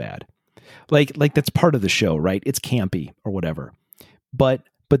look this bad. Like that's part of the show, right? It's campy or whatever. But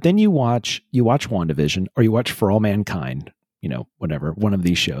then you watch WandaVision or you watch For All Mankind, whatever, one of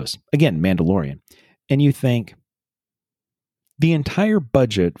these shows. Again, Mandalorian. And you think the entire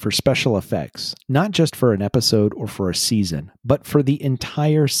budget for special effects, not just for an episode or for a season, but for the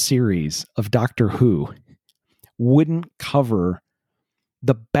entire series of Doctor Who, wouldn't cover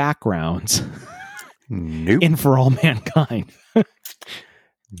the backgrounds Nope. in For All Mankind.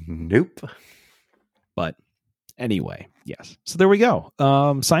 Nope. But anyway, yes. So there we go.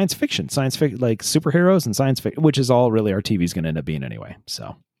 Science fiction, like superheroes and science fiction, which is all really our TV's going to end up being anyway.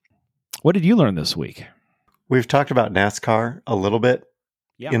 So what did you learn this week? We've talked about NASCAR a little bit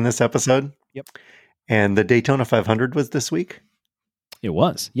in this episode. Yep. And the Daytona 500 was this week? It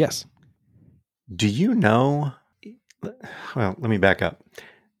was, yes. Do you know? Well, let me back up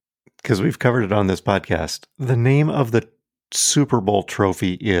because we've covered it on this podcast. The name of the Super Bowl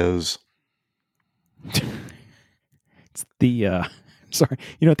trophy is... It's the... Sorry,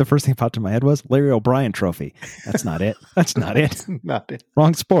 you know what the first thing popped in my head was? Larry O'Brien trophy. That's not it. That's not it. Not it.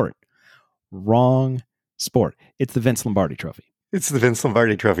 Wrong sport. It's the Vince Lombardi trophy. It's the Vince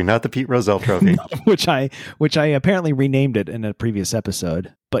Lombardi trophy, not the Pete Rozelle trophy. which I apparently renamed it in a previous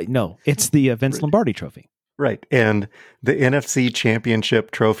episode. But no, it's the Vince Lombardi trophy. Right. And the NFC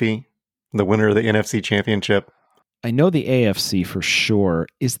Championship trophy, the winner of the NFC Championship. I know the AFC for sure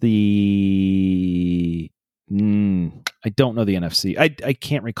is the... I don't know the NFC. I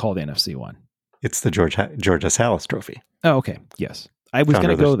can't recall the NFC one. It's the George S. Hallis trophy. Oh, okay. Yes. I was going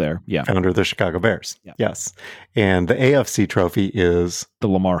to go there. Yeah. Founder of the Chicago Bears. Yeah. Yes. And the AFC trophy is... the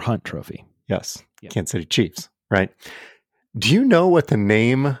Lamar Hunt trophy. Yes. Yeah. Kansas City Chiefs. Right. Do you know what the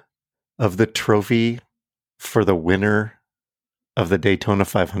name of the trophy for the winner of the Daytona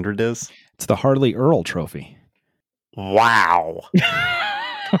 500 is? It's the Harley Earl trophy. Wow.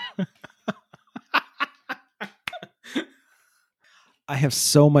 I have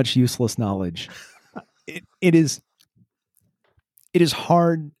so much useless knowledge. It is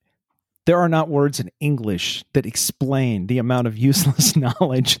hard. There are not words in English that explain the amount of useless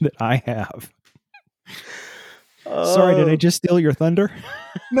knowledge that I have. Sorry, did I just steal your thunder?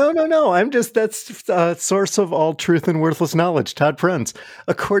 No. That's source of all truth and worthless knowledge, Todd Prince.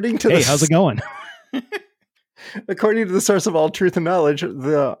 Hey, how's it going? According to the source of all truth and knowledge,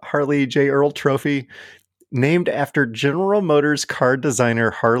 the Harley J. Earl Trophy, named after General Motors car designer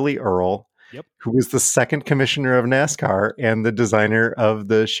Harley Earl, who was the second commissioner of NASCAR and the designer of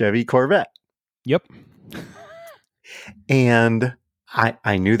the Chevy Corvette. Yep. And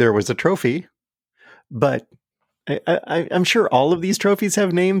I knew there was a trophy, but I'm sure all of these trophies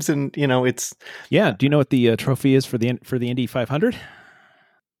have names, and it's... Yeah. Do you know what the trophy is for the Indy 500?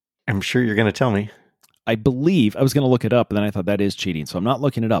 I'm sure you're going to tell me. I believe, I was going to look it up, and then I thought that is cheating, so I'm not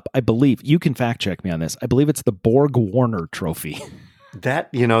looking it up. I believe, you can fact check me on this. I believe it's the Borg-Warner trophy. That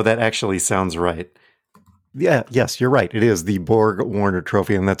actually sounds right. Yeah, yes, you're right. It is the Borg-Warner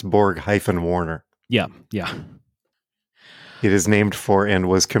trophy, and that's Borg-Warner. Yeah. It is named for and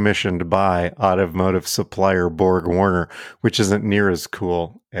was commissioned by automotive supplier Borg-Warner, which isn't near as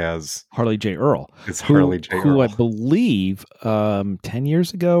cool as Harley J. Earl. It's Harley J. Earl. Who I believe 10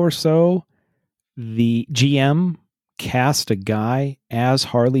 years ago or so, the GM cast a guy as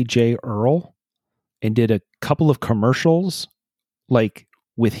Harley J. Earl and did a couple of commercials, like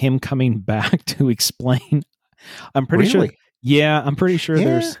with him coming back to explain. I'm pretty sure. Yeah, I'm pretty sure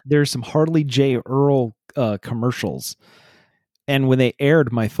there's some Harley J. Earl commercials. And when they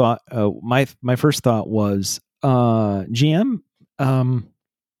aired, my first thought was, GM,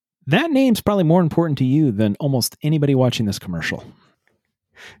 That name's probably more important to you than almost anybody watching this commercial.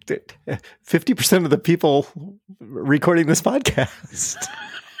 50% of the people recording this podcast.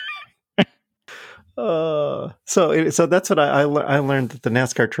 So that's what I learned, that the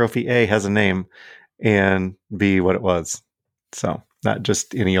NASCAR Trophy A has a name and B what it was. So not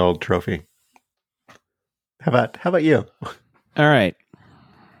just any old trophy. How about you? All right.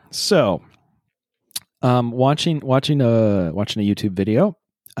 So, watching a YouTube video,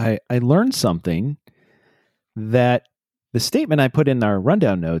 I learned something that the statement I put in our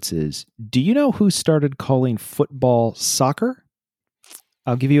rundown notes is, do you know who started calling football soccer?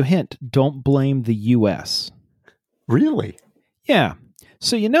 I'll give you a hint. Don't blame the U.S. Really? Yeah.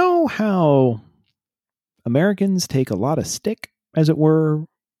 So you know how Americans take a lot of stick, as it were?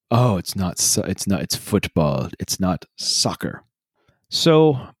 Oh, it's football. It's not soccer.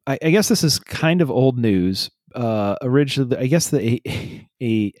 So I guess this is kind of old news. Originally, I guess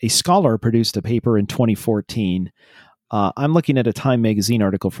a scholar produced a paper in 2014. I'm looking at a Time magazine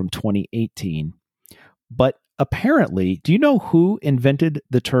article from 2018. But apparently, do you know who invented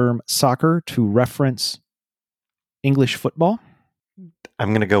the term soccer to reference English football? I'm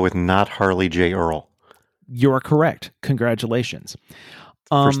going to go with not Harley J. Earl. You're correct. Congratulations.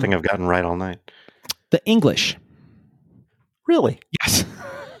 First thing I've gotten right all night. The English. Really? Yes.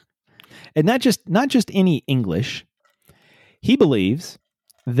 And not just any English. He believes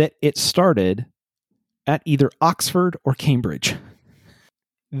that it started at either Oxford or Cambridge.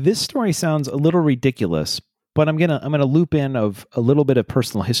 This story sounds a little ridiculous, but I'm gonna loop in of a little bit of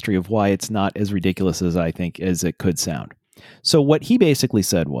personal history of why it's not as ridiculous as I think as it could sound. So what he basically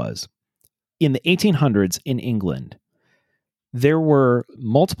said was, in the 1800s in England, there were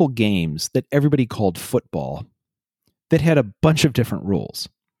multiple games that everybody called football that had a bunch of different rules.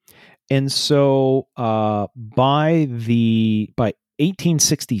 And so by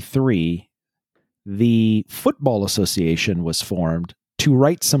 1863, the Football Association was formed to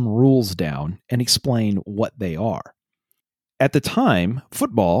write some rules down and explain what they are. At the time,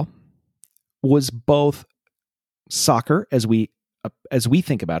 football was both soccer, as we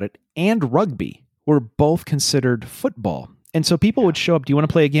think about it, and rugby were both considered football. And so people would show up, do you want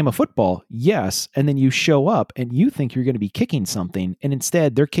to play a game of football? Yes. And then you show up and you think you're going to be kicking something, and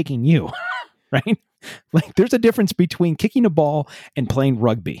instead they're kicking you, right? Like there's a difference between kicking a ball and playing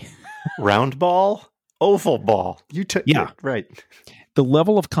rugby. Round ball, oval ball. Yeah. Right. The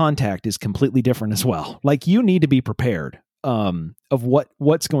level of contact is completely different as well. Like you need to be prepared of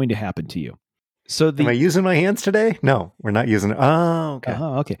what's going to happen to you. So am I using my hands today? No, we're not using it. Oh, okay.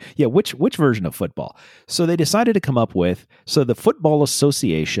 Okay. Yeah. Which version of football? So they decided to come up with, so the Football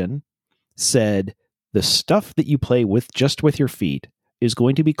Association said the stuff that you play with just with your feet is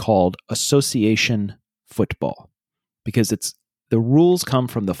going to be called association football because the rules come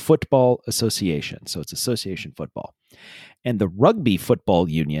from the Football Association. So it's association football. And the Rugby Football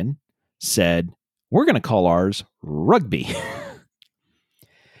Union said, we're going to call ours rugby.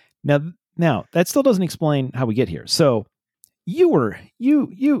 Now, that still doesn't explain how we get here. So you were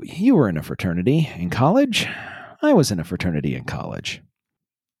in a fraternity in college. I was in a fraternity in college.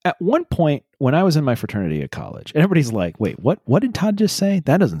 At one point, when I was in my fraternity at college, and everybody's like, wait, what did Todd just say?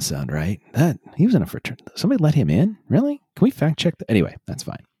 That doesn't sound right. He was in a fraternity. Somebody let him in? Really? Can we fact check that? Anyway, that's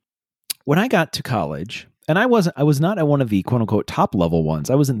fine. When I got to college, and I was not at one of the quote unquote top level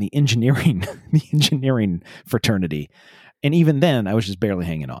ones. I was in the engineering fraternity. And even then I was just barely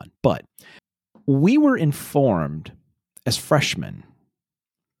hanging on. But we were informed as freshmen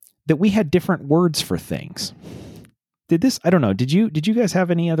that we had different words for things. I don't know. Did you guys have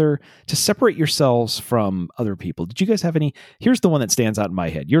any other, to separate yourselves from other people? Did you guys have any? Here's the one that stands out in my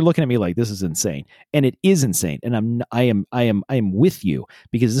head. You're looking at me like this is insane, and it is insane. And I am with you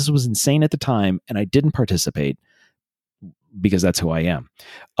because this was insane at the time, and I didn't participate because that's who I am.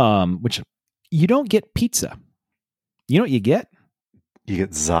 Which you don't get pizza. You know what you get? You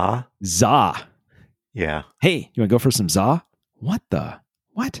get za. Za. Yeah. Hey, you want to go for some za? What?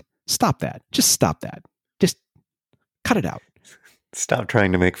 Stop that. Just stop that. Just cut it out. Stop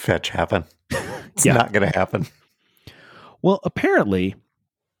trying to make fetch happen. It's not going to happen. Well, apparently,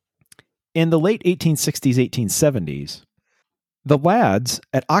 in the late 1860s, 1870s, the lads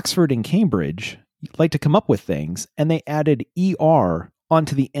at Oxford and Cambridge like to come up with things, and they added ER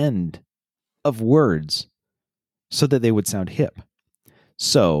onto the end of words so that they would sound hip.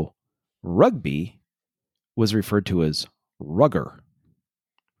 So, rugby was referred to as rugger,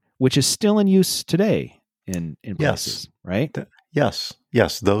 which is still in use today in places, right? Yes.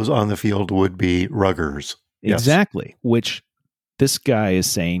 Those on the field would be ruggers. Exactly. Yes. Which this guy is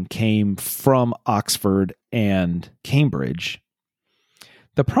saying came from Oxford and Cambridge.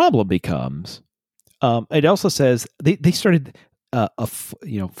 The problem becomes, it also says they started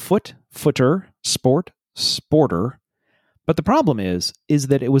footer, sport, sporter. But the problem is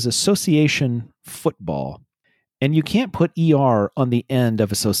that it was association football, and you can't put ER on the end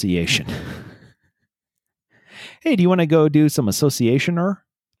of association. Hey, do you want to go do some associationer?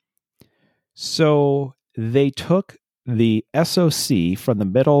 So they took the SOC from the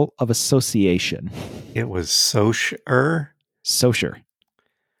middle of association. It was Socher,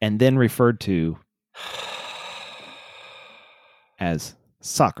 and then referred to as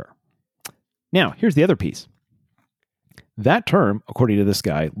soccer. Now, here's the other piece. That term, according to this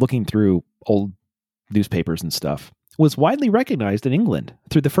guy, looking through old newspapers and stuff, was widely recognized in England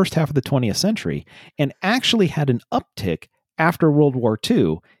through the first half of the 20th century and actually had an uptick after World War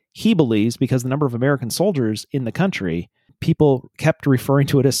II. He believes because the number of American soldiers in the country, people kept referring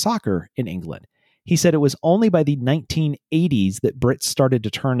to it as soccer in England. He said it was only by the 1980s that Brits started to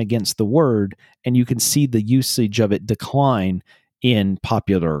turn against the word, and you can see the usage of it decline in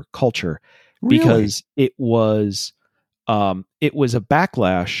popular culture. Really? Because it was a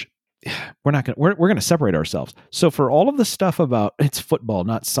backlash. We're going to separate ourselves. So for all of the stuff about it's football,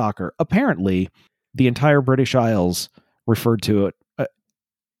 not soccer, apparently the entire British Isles referred to it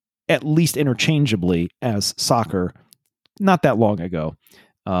at least interchangeably as soccer not that long ago.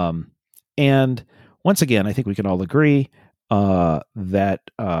 And once again, I think we can all agree that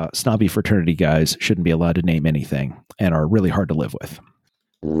snobby fraternity guys shouldn't be allowed to name anything and are really hard to live with.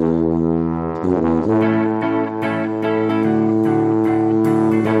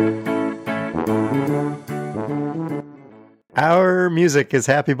 Our music is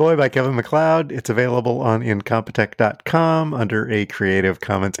Happy Boy by Kevin MacLeod. It's available on Incompetech.com under a Creative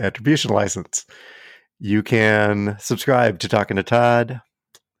Commons Attribution License. You can subscribe to Talking to Todd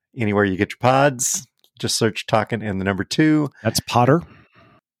anywhere you get your pods. Just search Talking and the number 2. That's Potter.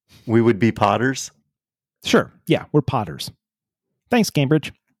 We would be Potters. Sure. Yeah, we're Potters. Thanks,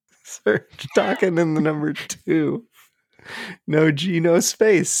 Cambridge. Search Talking and the number 2. No G, no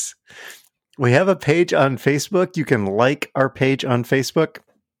space. We have a page on Facebook. You can like our page on Facebook.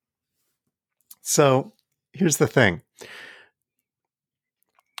 So here's the thing.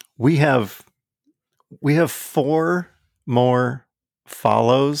 We have 4 more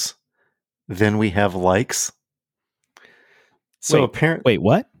follows than we have likes. So apparently, wait,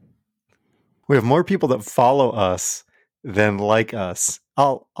 what? We have more people that follow us than like us.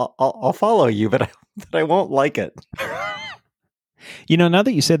 I'll follow you, but I won't like it. You know, now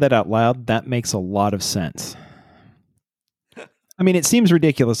that you say that out loud, that makes a lot of sense. I mean, it seems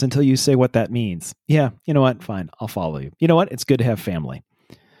ridiculous until you say what that means. Yeah, you know what? Fine, I'll follow you. You know what? It's good to have family.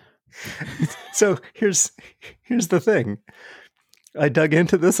 So here's the thing. I dug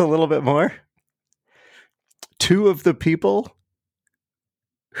into this a little bit more. 2 of the people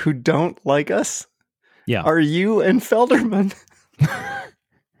who don't like us are you and Felderman.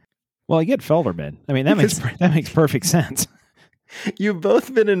 Well, I get Felderman. I mean, that makes perfect sense. You've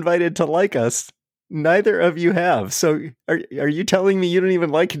both been invited to like us. Neither of you have. So are you telling me you don't even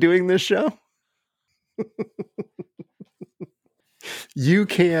like doing this show? You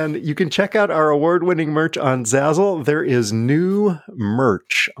can check out our award-winning merch on Zazzle. There is new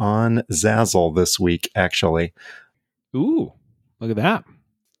merch on Zazzle this week, actually. Ooh, look at that.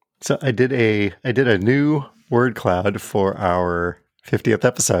 So I did a new word cloud for our 50th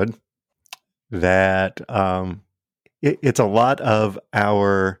episode that it's a lot of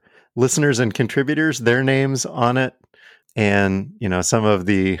our listeners and contributors, their names on it, and some of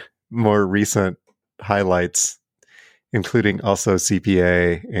the more recent highlights, including also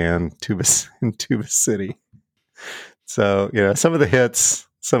CPA and Tuba City. So some of the hits,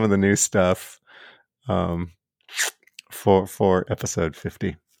 some of the new stuff for episode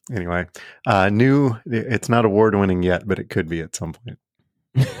 50. Anyway, it's not award winning yet, but it could be at some point.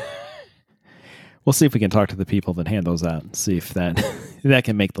 We'll see if we can talk to the people that hand those out and see if that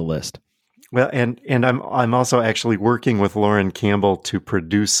can make the list. Well, and I'm also actually working with Lauren Campbell to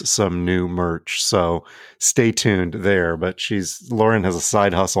produce some new merch, so stay tuned there. But Lauren has a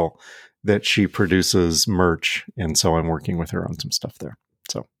side hustle that she produces merch, and so I'm working with her on some stuff there.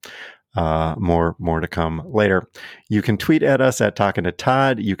 So more to come later. You can tweet at us at Talking to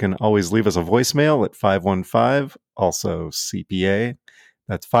Todd. You can always leave us a voicemail at 515, also CPA.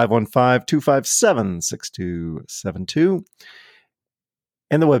 That's 515-257-6272.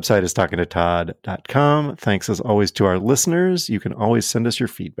 And the website is talkingtotodd.com. Thanks as always to our listeners. You can always send us your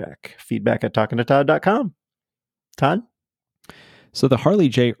feedback. Feedback at talkingtotodd.com. Todd? So the Harley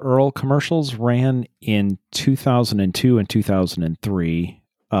J. Earl commercials ran in 2002 and 2003.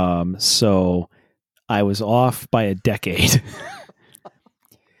 So I was off by a decade.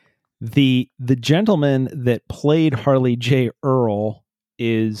 The gentleman that played Harley J. Earl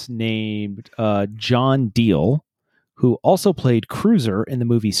is named John Deal, who also played Cruiser in the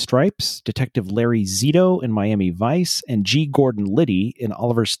movie Stripes, Detective Larry Zito in Miami Vice, and G. Gordon Liddy in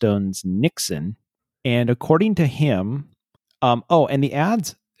Oliver Stone's Nixon. And according to him, and the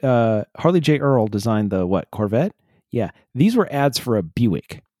ads, Harley J. Earl designed the Corvette? Yeah, these were ads for a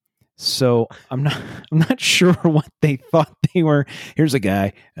Buick. So I'm not sure what they thought they were. Here's a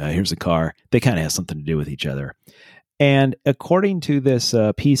guy, here's a car. They kind of have something to do with each other. And according to this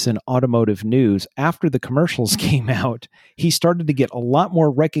piece in Automotive News, after the commercials came out, he started to get a lot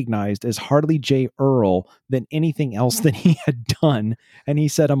more recognized as Harley J. Earl than anything else that he had done. And he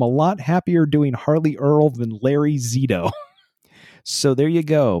said, I'm a lot happier doing Harley Earl than Larry Zito. So there you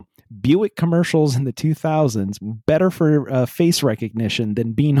go. Buick commercials in the 2000s, better for face recognition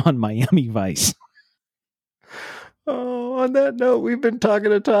than being on Miami Vice. Oh, on that note, we've been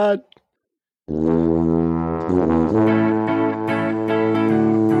talking to Todd.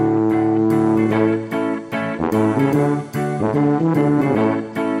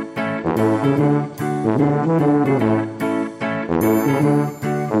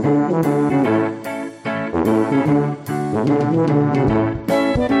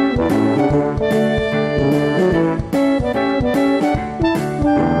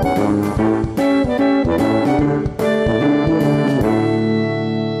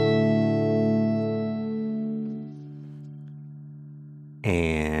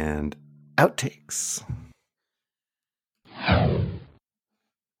 And outtakes.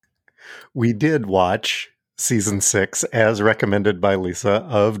 We did watch season 6 as recommended by Lisa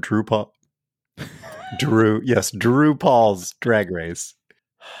of RuPaul's Drag Race.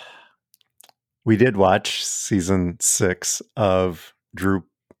 We did watch season 6 of Drew.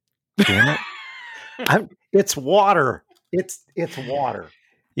 Damn it! It's water. It's water.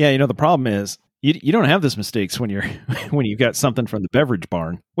 Yeah, the problem is you don't have those mistakes when you've got something from the beverage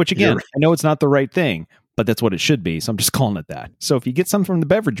barn. Which again, I know it's not the right thing, but that's what it should be. So I'm just calling it that. So if you get something from the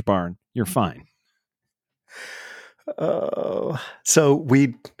beverage barn, you're fine. So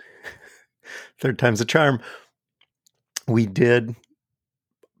we, third time's a charm. We did,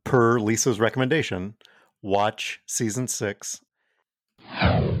 per Lisa's recommendation, watch season 6.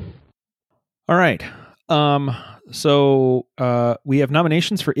 All right. So we have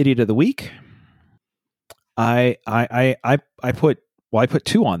nominations for Idiot of the Week. I put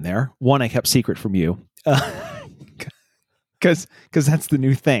 2 on there. One I kept secret from you. Because that's the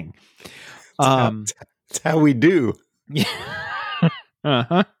new thing. It's how we do. Yeah.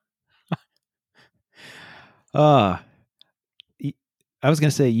 Uh-huh. I was going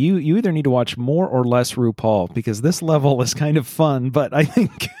to say, you either need to watch more or less RuPaul, because this level is kind of fun, but I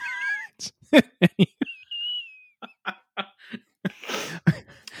think...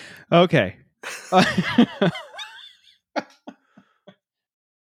 Okay.